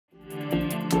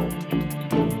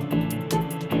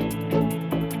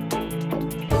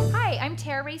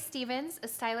Grace Stevens, a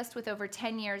stylist with over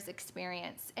 10 years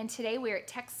experience, and today we're at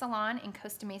Tech Salon in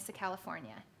Costa Mesa,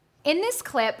 California. In this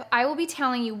clip, I will be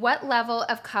telling you what level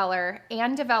of color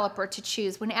and developer to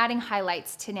choose when adding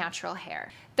highlights to natural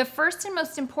hair. The first and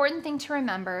most important thing to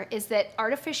remember is that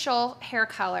artificial hair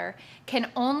color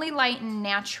can only lighten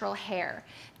natural hair.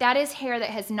 That is hair that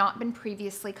has not been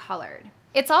previously colored.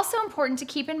 It's also important to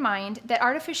keep in mind that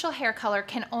artificial hair color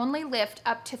can only lift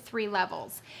up to 3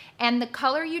 levels, and the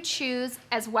color you choose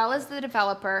as well as the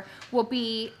developer will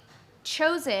be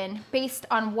chosen based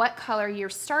on what color you're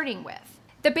starting with.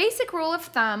 The basic rule of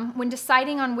thumb when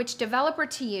deciding on which developer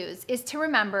to use is to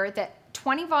remember that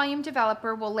 20 volume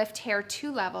developer will lift hair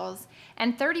 2 levels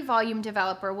and 30 volume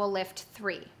developer will lift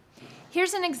 3.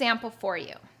 Here's an example for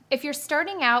you. If you're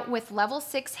starting out with level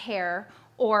 6 hair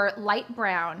or light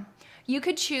brown, you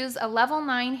could choose a level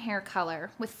 9 hair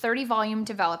color with 30 volume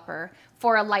developer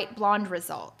for a light blonde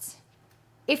result.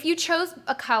 If you chose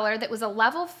a color that was a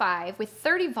level 5 with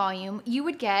 30 volume, you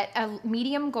would get a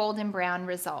medium golden brown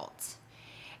result.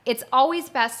 It's always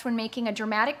best when making a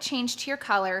dramatic change to your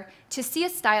color to see a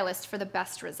stylist for the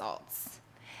best results.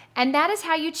 And that is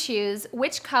how you choose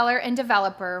which color and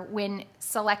developer when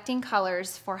selecting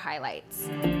colors for highlights.